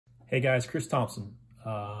Hey guys, Chris Thompson.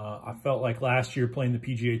 I felt like last year playing the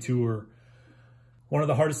PGA Tour, one of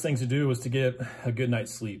the hardest things to do was to get a good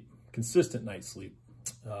night's sleep, consistent night's sleep.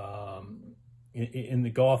 In the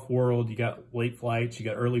golf world, you got late flights, you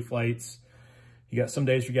got early flights. You got some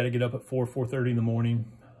days you got to get up at 4:30 in the morning.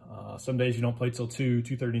 Some days you don't play till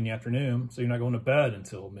 2:30 in the afternoon, so you're not going to bed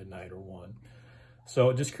until midnight or 1. So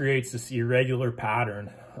it just creates this irregular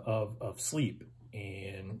pattern of sleep.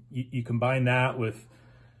 And you combine that with,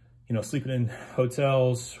 sleeping in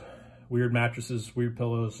hotels, weird mattresses, weird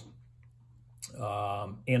pillows,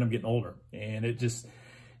 and I'm getting older. And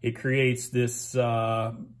it creates this,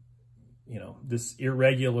 this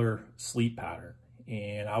irregular sleep pattern.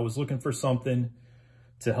 And I was looking for something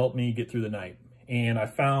to help me get through the night. And I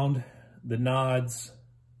found the Nodzzz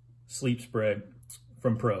sleep spray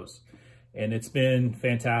from PRoZE. And it's been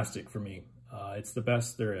fantastic for me. It's the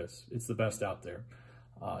best there is. It's the best out there.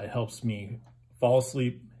 It helps me fall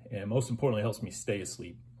asleep, and most importantly, it helps me stay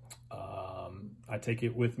asleep. I take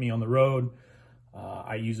it with me on the road.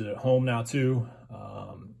 I use it at home now too.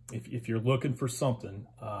 If you're looking for something,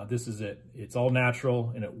 this is it. It's all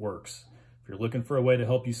natural and it works. If you're looking for a way to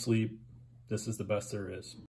help you sleep, this is the best there is.